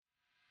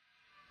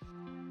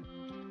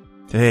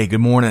Hey,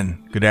 good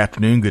morning, good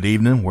afternoon, good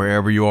evening,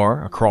 wherever you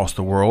are across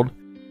the world.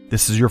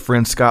 This is your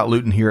friend Scott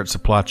Luton here at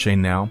Supply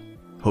Chain Now.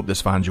 Hope this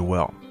finds you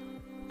well.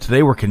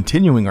 Today we're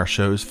continuing our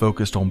shows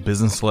focused on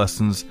business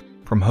lessons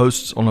from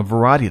hosts on a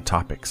variety of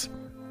topics.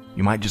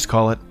 You might just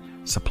call it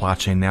Supply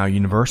Chain Now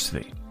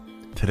University.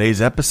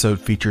 Today's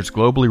episode features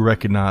globally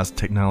recognized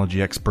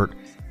technology expert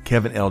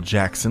Kevin L.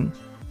 Jackson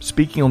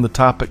speaking on the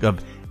topic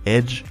of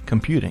edge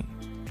computing.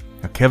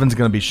 Now, Kevin's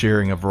going to be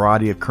sharing a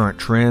variety of current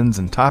trends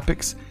and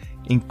topics,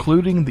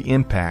 including the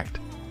impact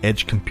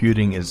edge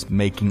computing is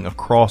making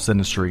across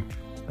industry,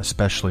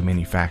 especially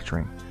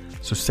manufacturing.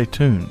 So stay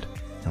tuned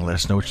and let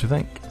us know what you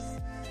think.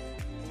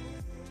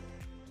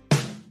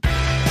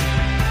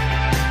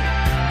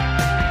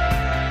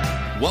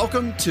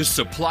 Welcome to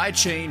Supply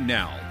Chain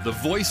Now, the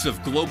voice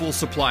of global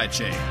supply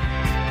chain.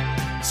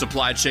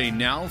 Supply Chain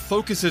Now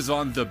focuses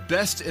on the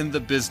best in the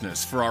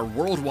business for our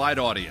worldwide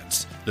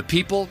audience, the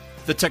people,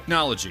 the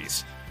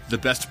technologies, the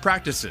best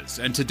practices,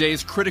 and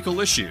today's critical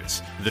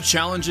issues, the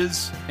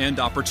challenges and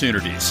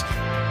opportunities.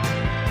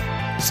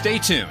 Stay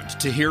tuned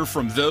to hear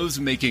from those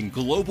making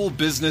global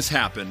business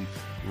happen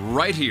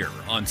right here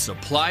on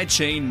Supply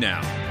Chain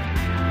Now.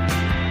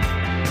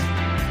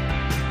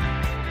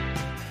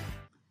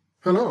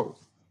 Hello,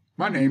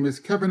 my name is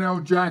Kevin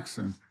L.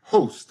 Jackson,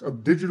 host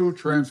of Digital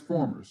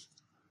Transformers.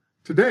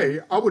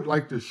 Today, I would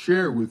like to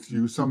share with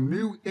you some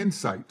new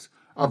insights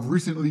I've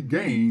recently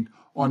gained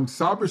on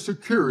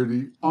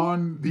cybersecurity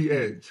on the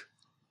edge.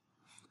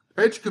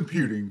 Edge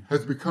computing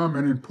has become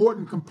an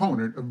important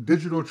component of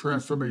digital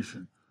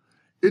transformation.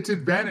 Its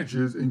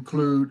advantages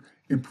include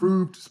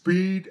improved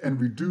speed and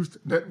reduced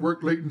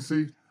network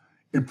latency,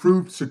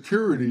 improved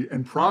security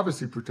and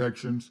privacy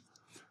protections,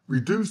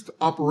 reduced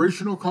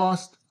operational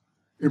cost,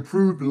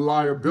 improved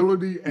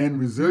reliability and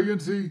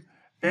resiliency,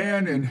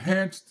 and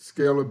enhanced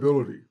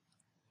scalability.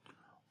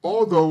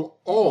 Although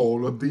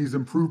all of these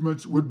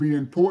improvements would be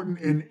important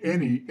in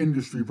any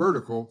industry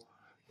vertical,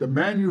 the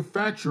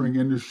manufacturing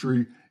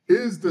industry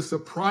is the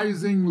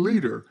surprising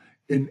leader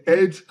in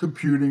edge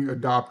computing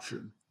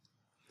adoption.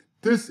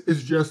 This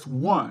is just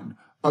one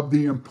of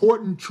the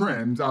important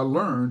trends I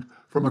learned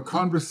from a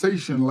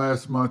conversation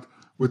last month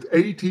with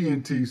AT&T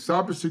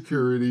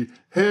Cybersecurity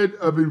Head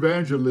of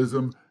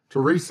Evangelism,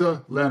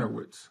 Teresa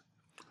Lanowitz.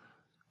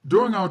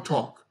 During our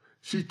talk,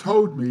 she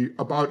told me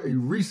about a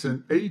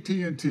recent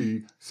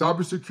AT&T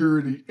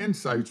Cybersecurity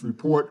Insights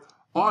report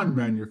on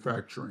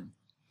manufacturing.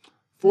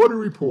 For the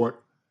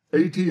report,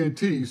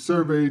 AT&T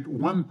surveyed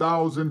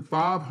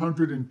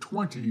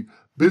 1,520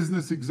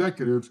 business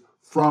executives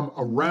from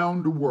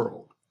around the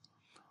world.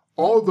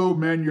 Although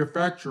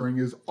manufacturing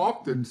is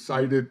often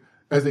cited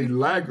as a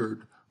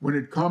laggard when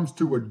it comes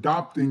to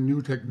adopting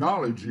new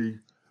technology,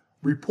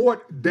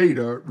 report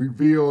data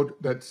revealed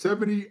that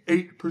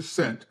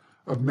 78%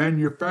 of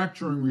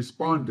manufacturing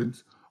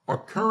respondents are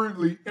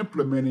currently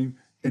implementing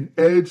an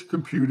edge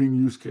computing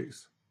use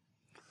case.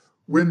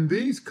 When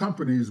these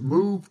companies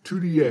move to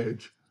the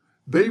edge,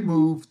 they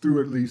move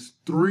through at least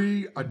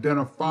three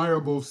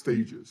identifiable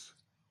stages.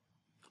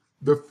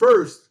 The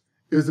first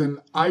is an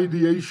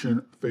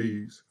ideation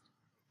phase,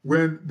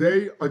 when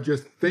they are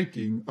just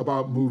thinking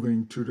about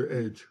moving to the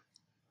edge.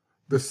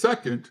 The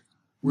second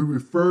we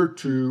refer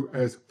to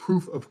as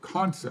proof of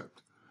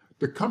concept.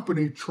 The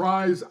company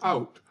tries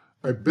out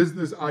a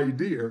business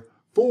idea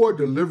for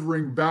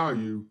delivering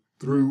value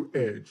through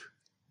edge.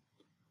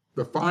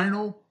 The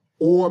final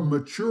or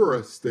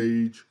mature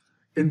stage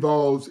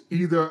involves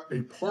either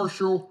a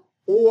partial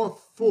or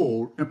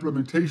full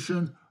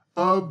implementation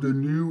of the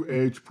new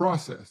edge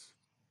process.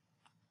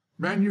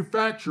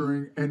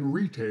 Manufacturing and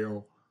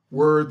retail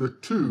were the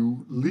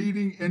two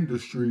leading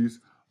industries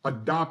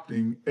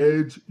adopting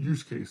edge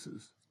use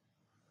cases.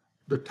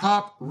 The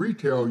top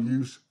retail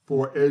use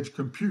for edge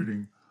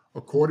computing,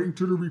 according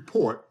to the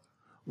report,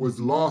 was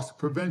loss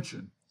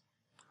prevention.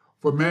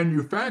 For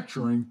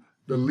manufacturing,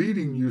 the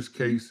leading use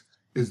case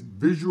is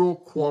visual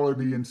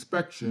quality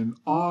inspection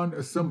on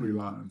assembly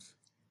lines.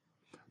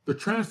 The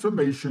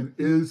transformation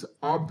is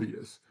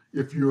obvious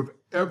if you have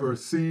ever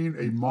seen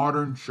a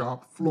modern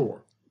shop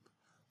floor.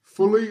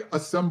 Fully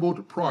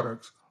assembled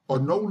products are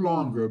no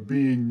longer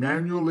being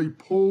manually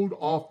pulled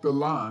off the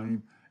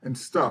line and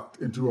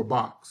stuffed into a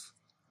box.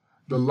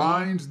 The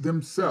lines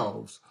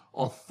themselves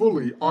are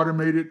fully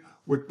automated,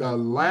 with the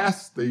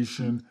last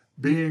station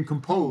being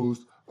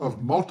composed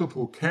of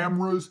multiple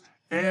cameras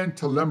and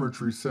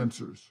telemetry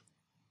sensors.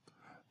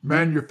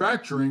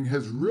 Manufacturing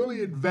has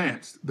really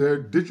advanced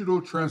their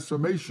digital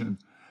transformation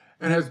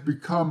and has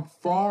become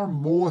far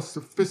more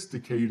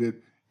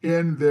sophisticated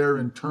in their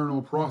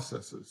internal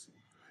processes.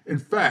 In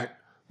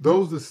fact,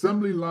 those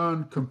assembly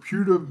line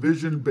computer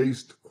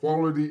vision-based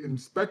quality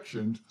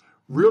inspections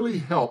really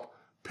help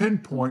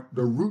pinpoint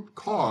the root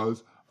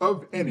cause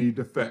of any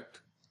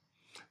defect.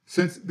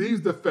 Since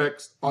these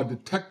defects are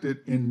detected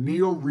in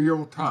near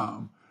real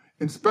time,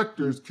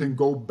 inspectors can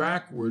go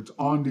backwards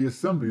on the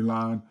assembly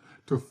line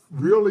to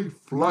really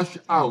flush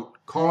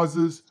out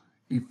causes,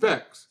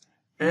 effects,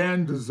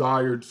 and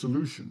desired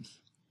solutions.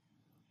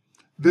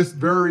 This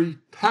very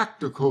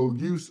tactical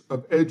use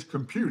of edge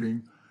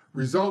computing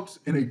results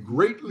in a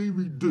greatly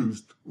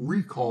reduced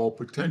recall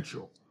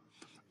potential,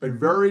 a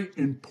very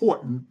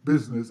important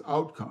business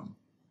outcome.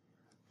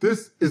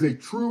 This is a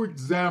true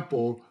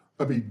example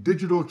of a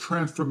digital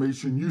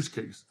transformation use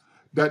case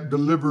that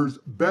delivers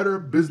better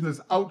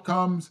business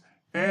outcomes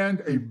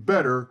and a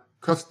better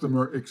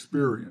customer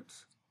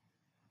experience.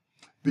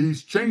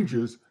 These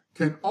changes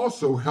can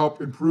also help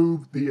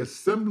improve the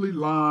assembly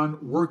line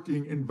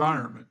working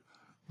environment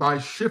by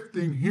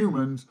shifting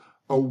humans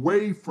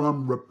away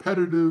from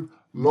repetitive,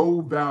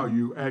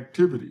 low-value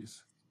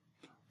activities.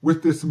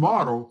 With this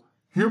model,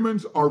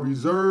 humans are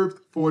reserved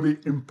for the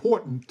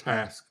important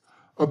task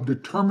of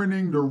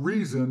determining the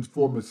reasons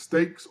for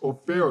mistakes or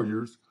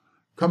failures,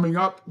 coming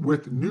up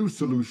with new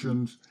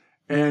solutions,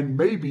 and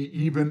maybe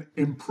even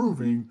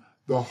improving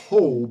the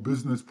whole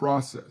business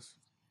process.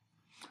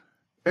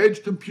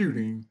 Edge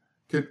computing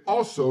can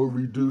also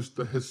reduce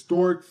the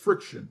historic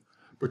friction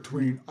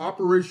between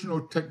operational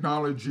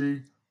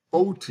technology,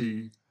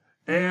 OT,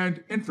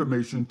 and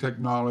information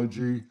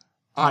technology,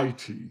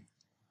 IT.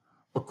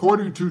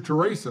 According to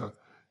Teresa,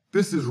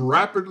 this is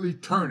rapidly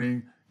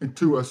turning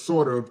into a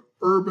sort of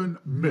urban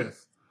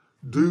myth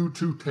due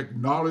to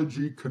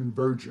technology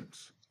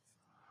convergence.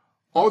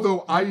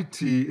 Although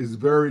IT is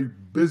very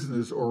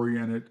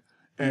business-oriented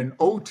and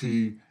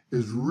OT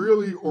is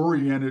really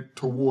oriented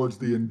towards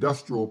the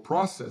industrial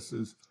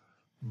processes,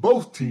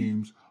 both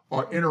teams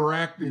are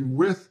interacting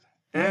with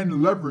and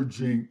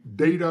leveraging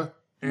data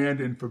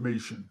and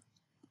information.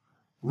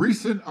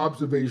 Recent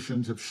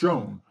observations have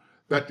shown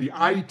that the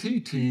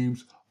IT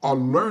teams are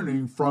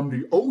learning from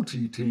the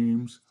OT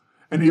teams,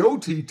 and the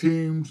OT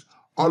teams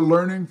are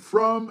learning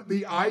from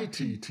the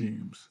IT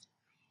teams.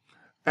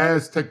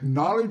 As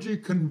technology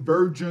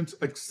convergence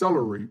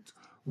accelerates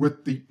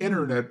with the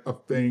Internet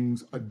of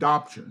Things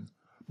adoption,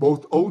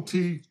 both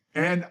OT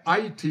and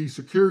IT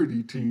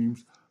security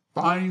teams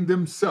find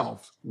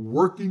themselves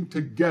working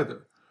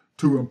together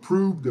to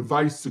improve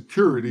device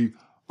security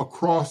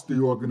across the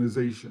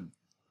organization.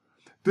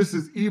 This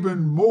is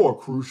even more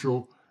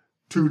crucial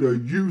to the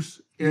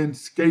use in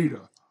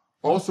SCADA,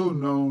 also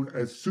known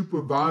as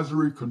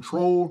supervisory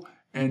control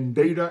and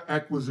data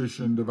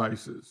acquisition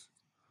devices.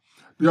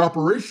 The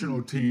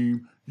operational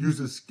team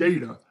uses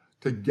SCADA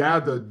to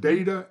gather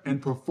data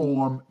and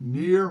perform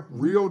near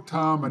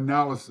real-time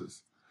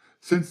analysis.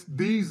 Since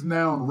these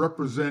now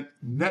represent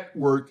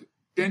network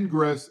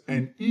ingress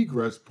and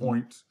egress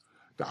points,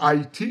 the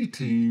IT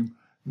team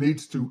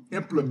needs to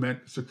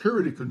implement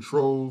security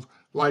controls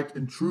like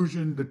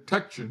intrusion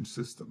detection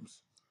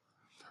systems.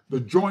 The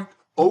joint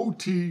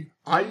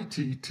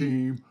OT-IT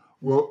team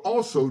will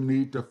also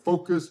need to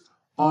focus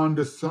on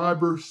the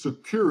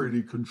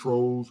cybersecurity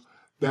controls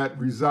that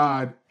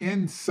reside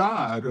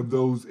inside of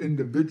those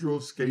individual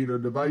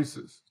SCADA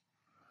devices.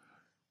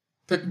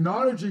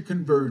 Technology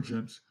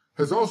convergence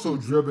has also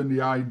driven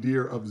the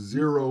idea of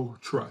zero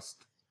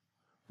trust.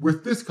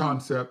 With this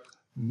concept,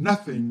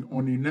 nothing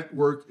on the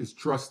network is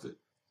trusted.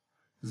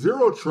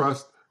 Zero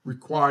trust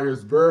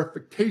requires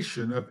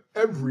verification of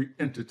every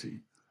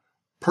entity,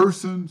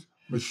 persons,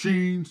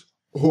 machines,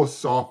 or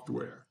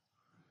software.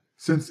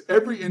 Since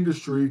every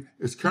industry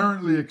is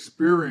currently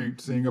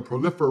experiencing a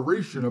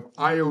proliferation of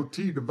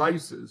IoT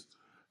devices,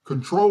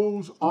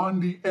 controls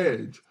on the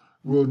edge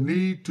will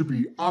need to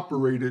be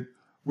operated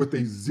with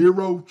a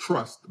zero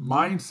trust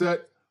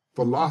mindset,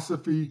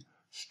 philosophy,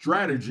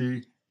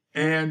 strategy,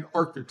 and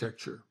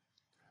architecture.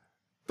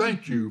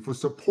 Thank you for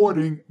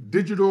supporting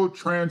Digital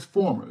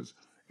Transformers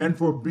and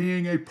for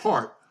being a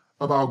part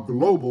of our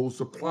global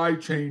Supply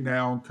Chain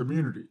Now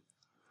community.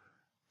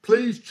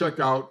 Please check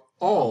out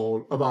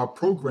all of our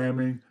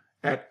programming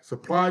at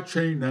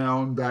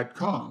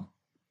supplychainnow.com.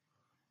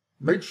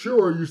 Make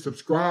sure you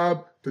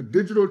subscribe to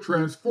Digital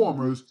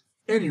Transformers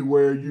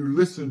anywhere you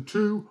listen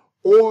to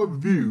or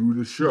view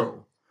the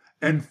show,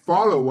 and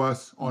follow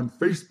us on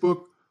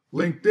Facebook,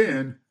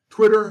 LinkedIn,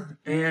 Twitter,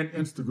 and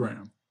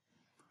Instagram.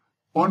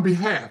 On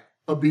behalf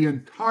of the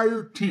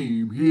entire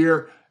team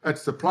here at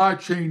Supply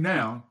Chain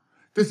Now,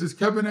 this is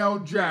Kevin L.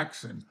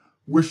 Jackson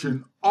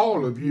wishing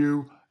all of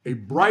you a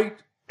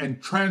bright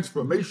and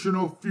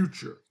transformational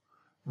future.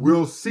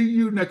 We'll see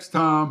you next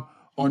time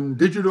on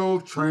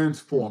Digital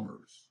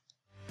Transformers.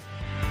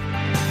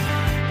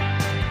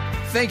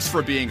 Thanks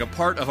for being a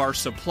part of our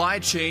Supply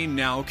Chain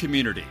Now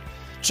community.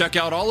 Check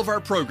out all of our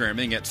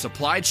programming at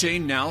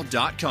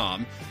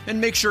supplychainnow.com and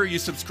make sure you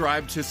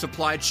subscribe to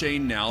Supply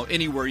Chain Now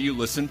anywhere you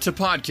listen to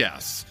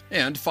podcasts.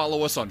 And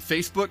follow us on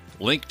Facebook,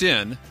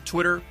 LinkedIn,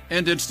 Twitter,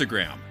 and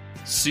Instagram.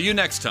 See you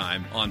next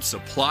time on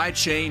Supply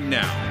Chain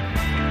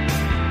Now.